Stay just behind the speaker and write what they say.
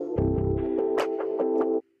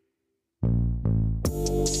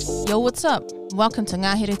Yo, what's up? Welcome to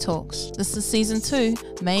Ngahere Talks. This is Season 2,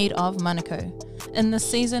 Made of Manukau. In this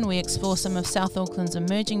season, we explore some of South Auckland's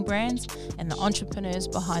emerging brands and the entrepreneurs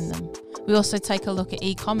behind them. We also take a look at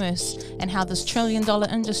e-commerce and how this trillion-dollar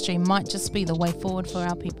industry might just be the way forward for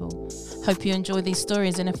our people. Hope you enjoy these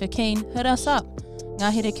stories, and if you're keen, hit us up,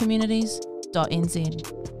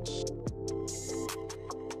 ngaherecommunities.nz.